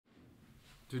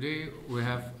Today we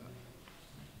have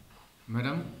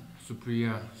Madam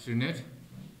Supriya Srinet,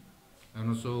 and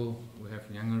also we have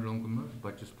Yangar Longkumar,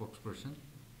 budget spokesperson,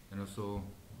 and also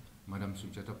Madam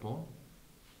Sujata Paul,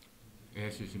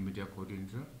 AICC Media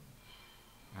Coordinator.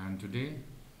 And today,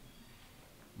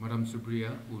 Madam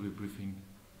Supriya will be briefing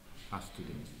us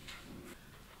today.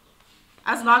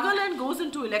 As Nagaland goes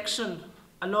into election,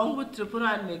 along with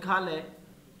Tripura and Meghalaya,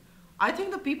 I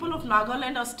think the people of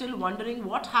Nagaland are still wondering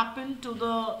what happened to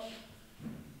the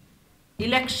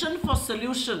election for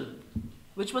solution,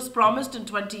 which was promised in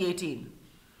 2018.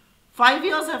 5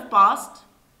 years have passed,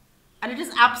 and it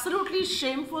is absolutely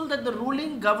shameful that the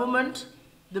ruling government,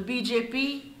 the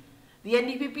BJP, the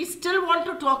NDPP still want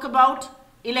to talk about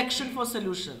election for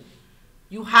solution.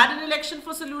 You had an election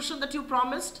for solution that you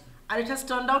promised, and it has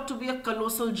turned out to be a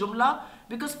colossal jumla,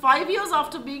 because 5 years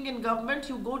after being in government,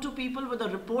 you go to people with a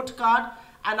report card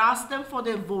and ask them for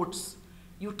their votes.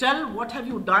 You tell what have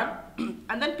you done,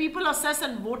 and then people assess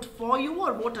and vote for you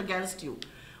or vote against you.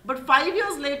 But 5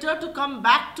 years later, to come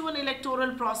back to an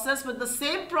electoral process with the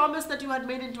same promise that you had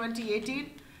made in 2018,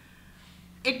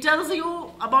 it tells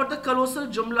you about the colossal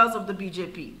jumlas of the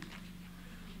BJP.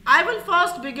 I will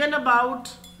first begin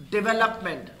about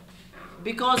development,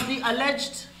 because the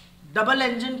alleged double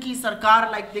engine ki sarkar,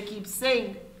 like they keep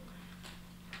saying,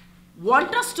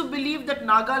 want us to believe that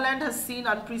Nagaland has seen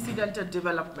unprecedented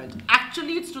development.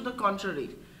 Actually, it's to the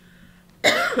contrary.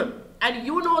 And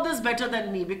you know this better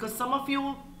than me, because some of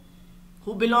you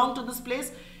who belong to this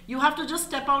place, you have to just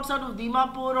step outside of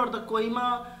Dimapur or the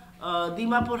Kohima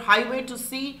Dimapur highway to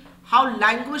see how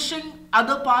languishing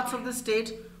other parts of the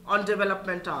state on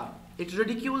development are. It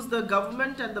ridicules the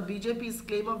government and the BJP's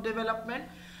claim of development.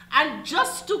 And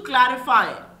just to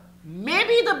clarify,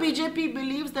 maybe the BJP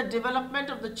believes that development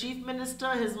of the chief minister,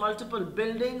 his multiple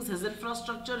buildings, his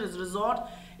infrastructure, his resort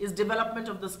is development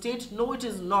of the state. No, it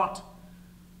is not.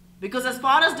 Because as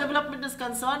far as development is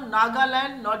concerned,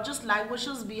 Nagaland not just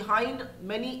languishes behind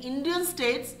many Indian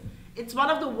states, it's one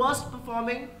of the worst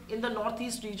performing in the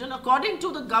northeast region, according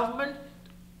to the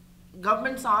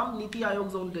government's arm, Niti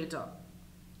Ayog's own data.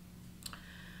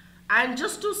 And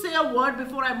just to say a word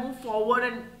before I move forward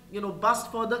and bust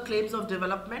further claims of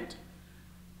development,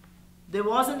 there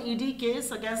was an ED case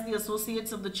against the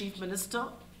associates of the chief minister.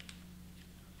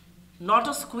 Not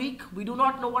a squeak. We do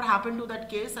not know what happened to that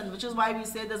case, and which is why we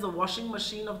say there's a washing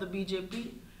machine of the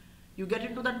BJP. You get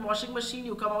into that washing machine,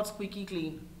 you come out squeaky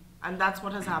clean. And that's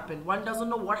what has happened. One doesn't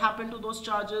know what happened to those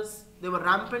charges. They were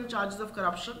rampant charges of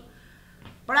corruption.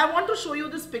 But I want to show you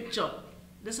this picture.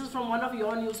 This is from one of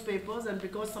your newspapers, and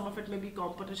because some of it may be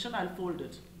competition, I'll fold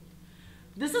it.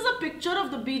 This is a picture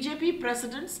of the BJP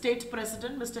president, state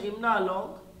president, Mr.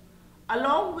 Imna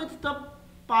along with the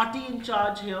party in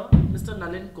charge here, Mr.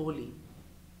 Nalin Kohli.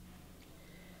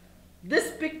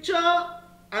 This picture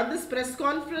and this press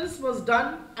conference was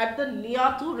done at the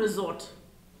Niyathu resort.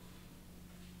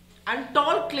 And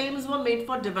tall claims were made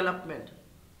for development.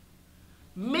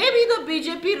 Maybe the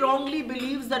BJP wrongly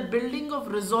believes that building of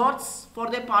resorts for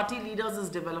their party leaders is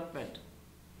development.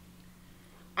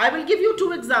 I will give you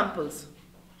two examples.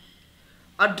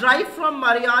 A drive from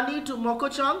Mariani to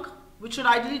Mokochang, which should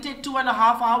ideally take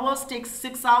 2.5 hours, takes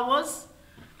 6 hours.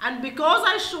 And because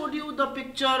I showed you the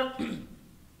picture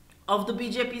of the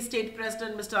BJP state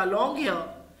president, Mr. Along here,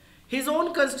 his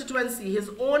own constituency,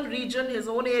 his own region, his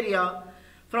own area,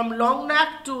 from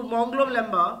Longnak to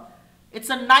Monglo-Lemba, it's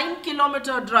a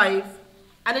 9-kilometer drive,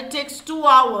 and it takes 2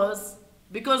 hours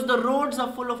because the roads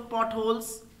are full of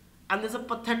potholes and there's a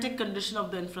pathetic condition of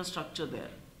the infrastructure there.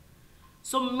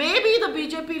 So maybe the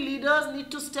BJP leaders need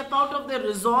to step out of their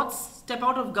resorts, step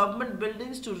out of government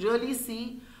buildings to really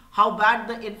see how bad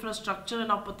the infrastructure and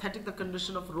how pathetic the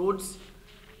condition of roads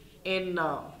in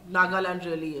Nagaland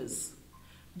really is.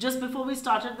 Just before we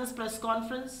started this press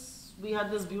conference, we had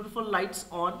these beautiful lights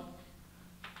on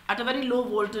at a very low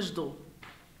voltage though.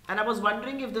 And I was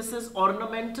wondering if this is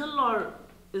ornamental or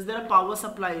is there a power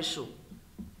supply issue.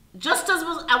 Just as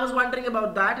I was wondering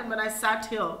about that, and when I sat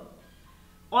here,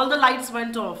 all the lights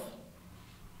went off.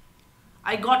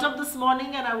 I got up this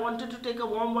morning and I wanted to take a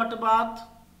warm water bath.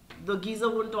 The geyser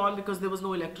went on because there was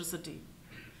no electricity.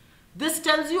 This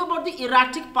tells you about the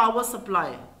erratic power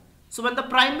supply. So when the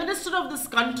Prime Minister of this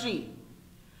country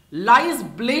lies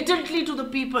blatantly to the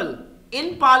people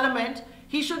in Parliament,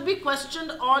 he should be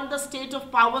questioned on the state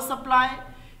of power supply.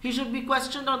 He should be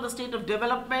questioned on the state of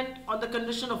development, on the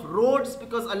condition of roads,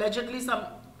 because allegedly some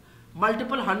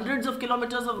multiple hundreds of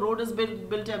kilometers of road is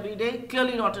built every day.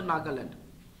 Clearly not in Nagaland.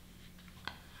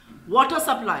 Water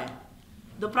supply.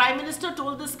 The Prime Minister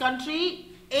told this country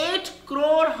 8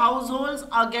 crore households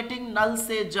are getting Nal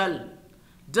Se Jal.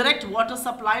 direct water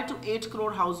supply to 8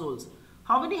 crore households.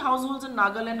 How many households in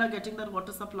Nagaland are getting that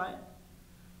water supply?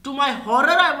 To my horror,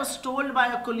 I was told by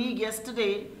a colleague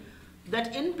yesterday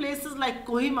that in places like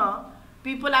Kohima,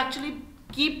 people actually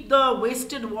keep the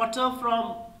wasted water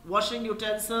from washing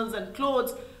utensils and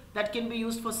clothes that can be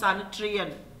used for sanitary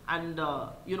and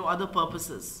other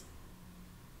purposes.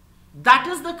 That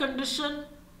is the condition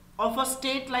of a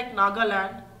state like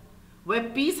Nagaland, where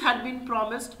peace had been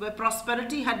promised, where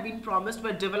prosperity had been promised,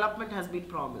 where development has been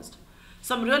promised.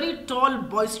 Some really tall,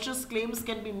 boisterous claims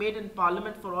can be made in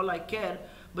Parliament for all I care,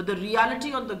 but the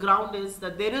reality on the ground is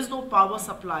that there is no power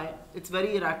supply. It's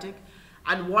very erratic.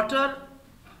 And water,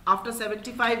 after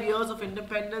 75 years of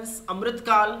independence, Amrit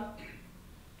Kal,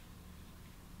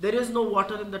 there is no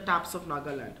water in the taps of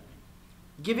Nagaland.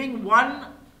 Giving one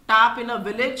tap in a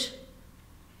village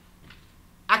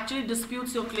actually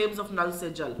disputes your claims of Nal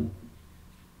Se Jal.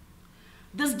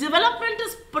 This development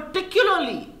is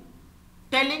particularly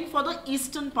telling for the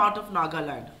eastern part of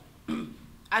Nagaland,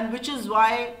 and which is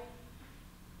why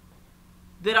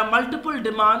there are multiple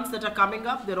demands that are coming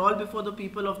up. They're all before the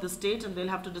people of the state, and they'll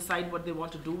have to decide what they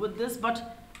want to do with this.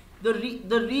 But the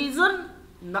reason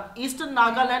Eastern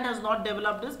Nagaland has not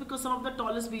developed is because some of the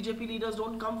tallest BJP leaders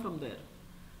don't come from there.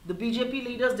 The BJP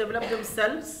leaders develop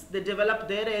themselves, they develop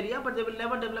their area, but they will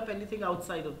never develop anything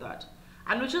outside of that.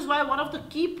 And which is why one of the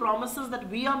key promises that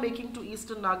we are making to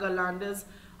Eastern Nagaland is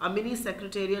a mini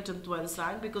secretariat in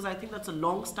Tuensang, because I think that's a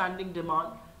long-standing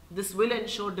demand. This will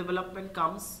ensure development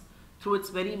comes through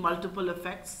its very multiple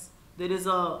effects. There is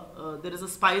a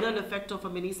spiral effect of a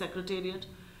mini secretariat.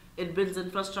 It builds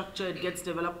infrastructure, it gets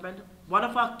development. One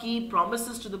of our key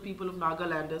promises to the people of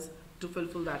Nagaland is to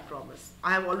fulfill that promise.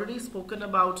 I have already spoken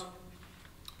about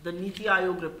the Niti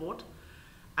Aayog report,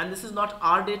 and this is not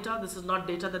our data, this is not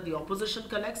data that the opposition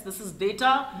collects, this is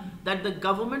data that the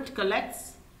government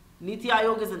collects. Niti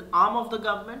Aayog is an arm of the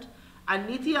government, and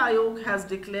Niti Aayog has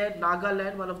declared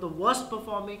Nagaland one of the worst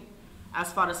performing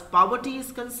as far as poverty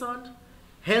is concerned,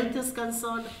 health is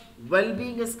concerned,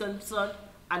 well-being is concerned,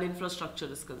 and infrastructure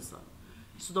is concerned.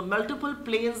 So the multiple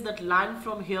planes that land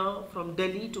from here, from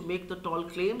Delhi, to make the tall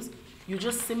claims, you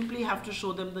just simply have to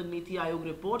show them the Niti Aayog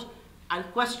report and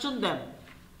question them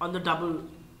on the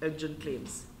double-engine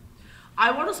claims.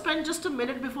 I want to spend just a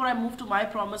minute before I move to my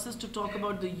promises to talk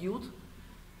about the youth,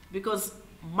 because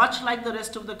much like the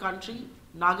rest of the country,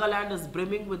 Nagaland is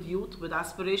brimming with youth, with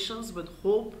aspirations, with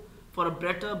hope for a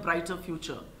better, brighter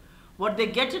future. What they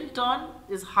get in turn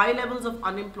is high levels of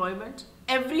unemployment.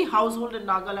 Every household in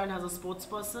Nagaland has a sports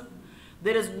person.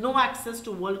 There is no access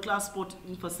to world-class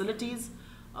sporting facilities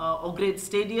or great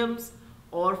stadiums,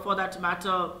 or for that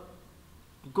matter,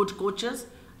 good coaches.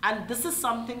 And this is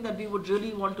something that we would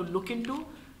really want to look into,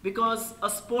 because a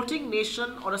sporting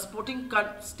nation or a sporting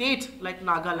state like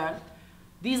Nagaland,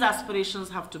 these aspirations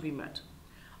have to be met.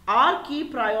 Our key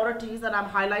priorities, and I'm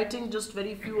highlighting just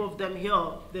very few of them here.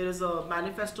 There is a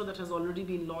manifesto that has already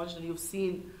been launched, and you've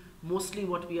seen mostly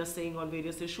what we are saying on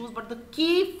various issues. But the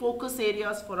key focus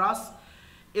areas for us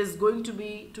is going to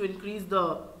be to increase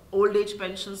the old age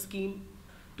pension scheme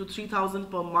to 3,000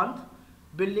 per month,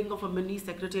 building of a mini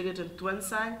secretariat in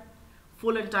Tuensang,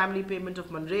 full and timely payment of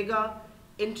Manrega,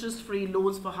 interest-free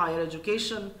loans for higher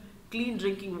education, clean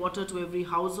drinking water to every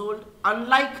household,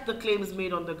 unlike the claims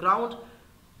made on the ground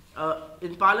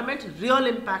in Parliament, real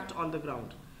impact on the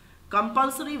ground.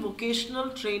 Compulsory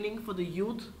vocational training for the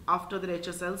youth after their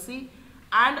HSLC,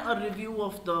 and a review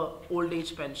of the old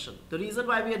age pension. The reason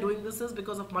why we are doing this is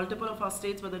because of multiple of our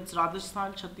states, whether it's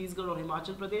Rajasthan, Chhattisgarh or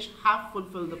Himachal Pradesh, have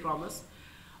fulfilled the promise.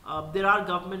 There are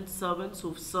government servants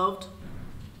who've served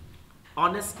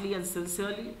honestly and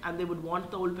sincerely, and they would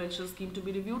want the old pension scheme to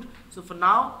be reviewed. So for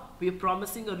now, we are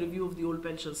promising a review of the old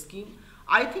pension scheme.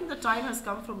 I think the time has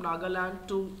come from Nagaland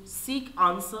to seek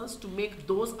answers, to make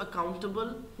those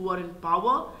accountable who are in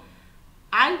power,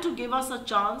 and to give us a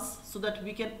chance so that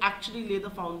we can actually lay the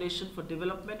foundation for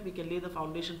development, we can lay the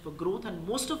foundation for growth, and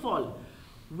most of all,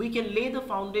 we can lay the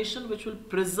foundation which will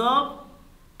preserve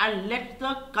and let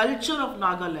the culture of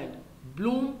Nagaland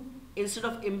bloom instead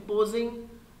of imposing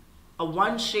a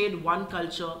one shade, one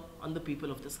culture on the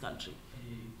people of this country.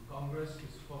 The Congress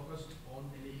is focused on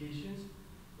allegations,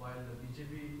 while the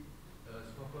BJP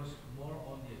is focused more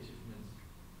on the achievements.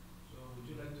 So would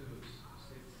you like to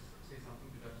say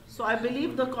something to that? So I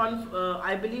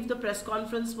believe the press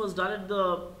conference was done at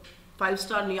the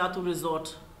 5-star Niatu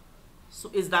resort. So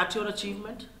is that your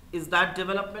achievement? Is that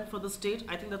development for the state?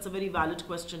 I think that's a very valid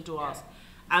question to ask.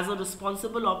 As a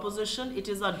responsible opposition, it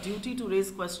is our duty to raise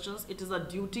questions. It is our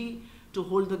duty to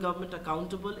hold the government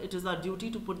accountable. It is our duty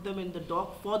to put them in the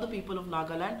dock for the people of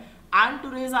Nagaland and to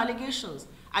raise allegations.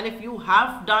 And if you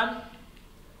have done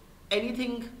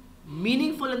anything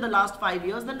meaningful in the last 5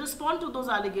 years, then respond to those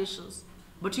allegations.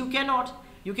 But you cannot.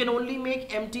 You can only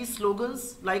make empty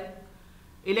slogans like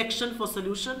election for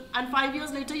solution, and 5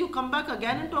 years later you come back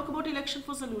again and talk about election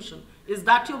for solution. Is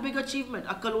that your big achievement?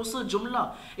 A colossal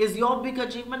jumla. Is your big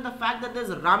achievement the fact that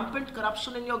there's rampant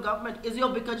corruption in your government? Is your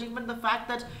big achievement the fact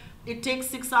that it takes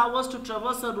 6 hours to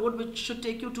traverse a road which should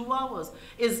take you 2 hours?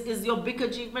 Is your big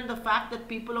achievement the fact that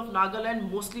people of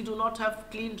Nagaland mostly do not have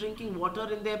clean drinking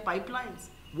water in their pipelines?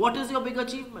 What is your big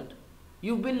achievement?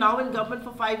 You've been now in government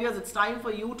for 5 years. It's time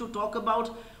for you to talk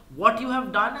about what you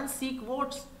have done and seek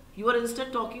votes. You are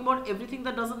instead talking about everything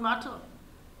that doesn't matter.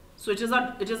 So it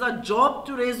is our job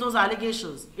to raise those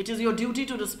allegations. It is your duty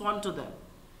to respond to them.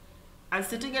 And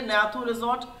sitting in Nyathu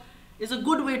Resort is a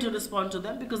good way to respond to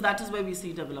them, because that is where we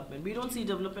see development. We don't see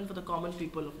development for the common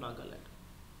people of Nagaland.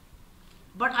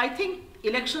 But I think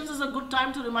elections is a good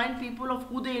time to remind people of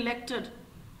who they elected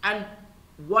and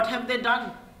what have they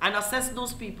done, and assess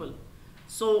those people.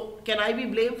 So can I be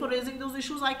blamed for raising those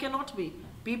issues? I cannot be.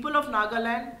 People of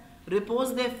Nagaland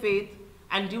reposed their faith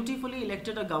and dutifully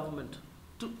elected a government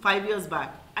 5 years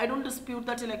back. I don't dispute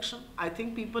that election. I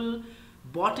think people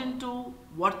bought into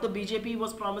what the BJP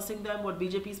was promising them, what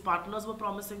BJP's partners were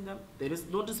promising them. There is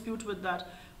no dispute with that.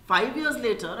 5 years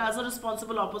later, as a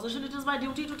responsible opposition, it is my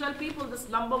duty to tell people this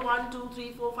number 1, 2,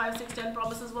 3, 4, 5, 6, 10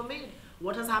 promises were made.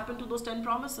 What has happened to those 10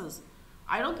 promises?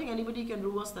 I don't think anybody can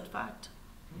reverse that fact.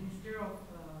 Minister of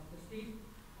the State,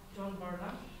 John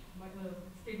Barla,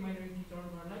 State Minority John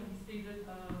Barla, he stated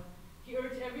he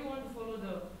urged everyone to follow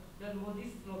the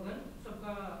Modi slogan,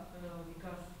 Sabka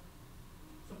Vikas,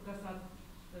 Sabka Saath,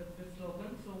 the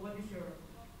slogan. So what is your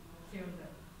say on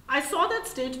that? I saw that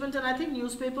statement, and I think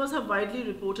newspapers have widely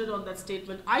reported on that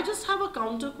statement. I just have a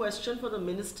counter question for the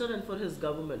minister and for his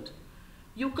government.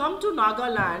 You come to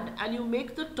Nagaland and you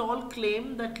make the tall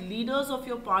claim that leaders of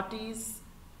your party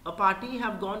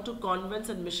have gone to convents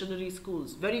and missionary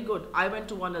schools. Very good. I went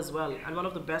to one as well, and one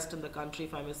of the best in the country,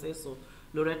 if I may say so,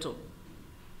 Loreto.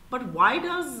 But why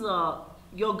does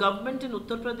your government in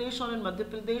Uttar Pradesh or in Madhya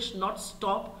Pradesh not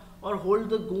stop or hold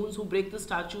the goons who break the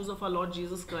statues of our Lord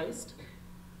Jesus Christ?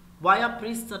 Why are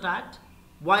priests attacked?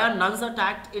 Why are nuns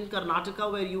attacked in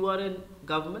Karnataka, where you are in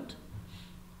government?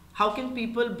 How can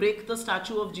people break the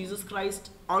statue of Jesus Christ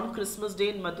on Christmas Day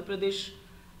in Madhya Pradesh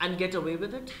and get away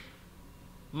with it?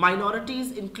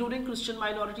 Minorities, including Christian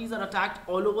minorities, are attacked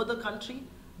all over the country.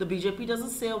 The BJP doesn't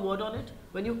say a word on it.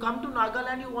 When you come to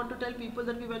Nagaland, you want to tell people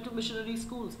that we went to missionary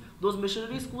schools. Those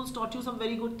missionary schools taught you some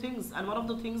very good things. And one of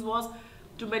the things was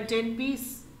to maintain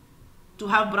peace, to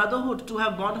have brotherhood, to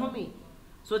have bonhomie.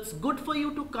 So it's good for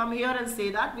you to come here and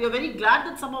say that. We are very glad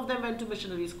that some of them went to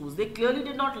missionary schools. They clearly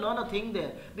did not learn a thing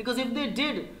there. Because if they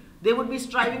did, they would be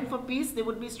striving for peace. They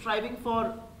would be striving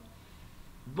for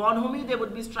bonhomie. They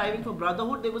would be striving for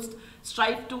brotherhood. They would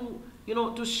strive to,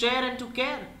 to share and to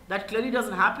care. That clearly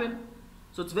doesn't happen.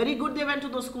 So it's very good they went to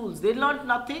those schools. They learned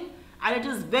nothing. And it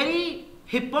is very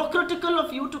hypocritical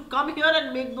of you to come here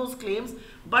and make those claims.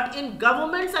 But in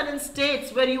governments and in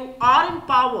states where you are in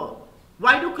power,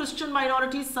 why do Christian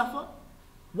minorities suffer?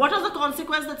 What is the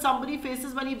consequence that somebody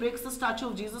faces when he breaks the statue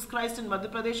of Jesus Christ in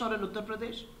Madhya Pradesh or in Uttar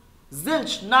Pradesh?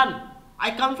 Zilch, none.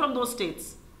 I come from those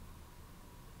states.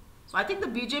 So I think the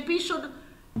BJP should,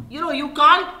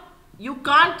 you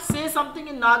can't say something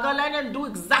in Nagaland and do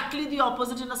exactly the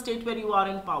opposite in a state where you are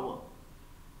in power.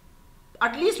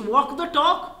 At least walk the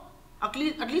talk. At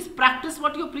least practice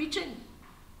what you're preaching.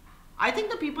 I think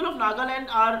the people of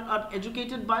Nagaland are an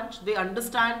educated bunch. They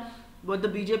understand what the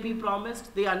BJP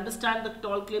promised. They understand the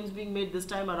tall claims being made this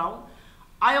time around.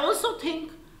 I also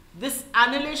think this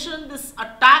annihilation, this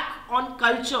attack on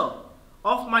culture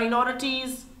of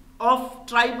minorities, of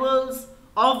tribals,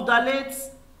 of Dalits,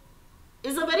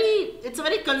 it's a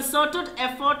very concerted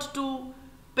effort to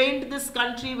paint this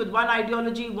country with one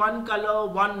ideology, one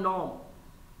color, one norm.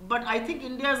 But I think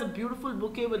India is a beautiful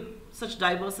bouquet with such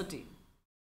diversity.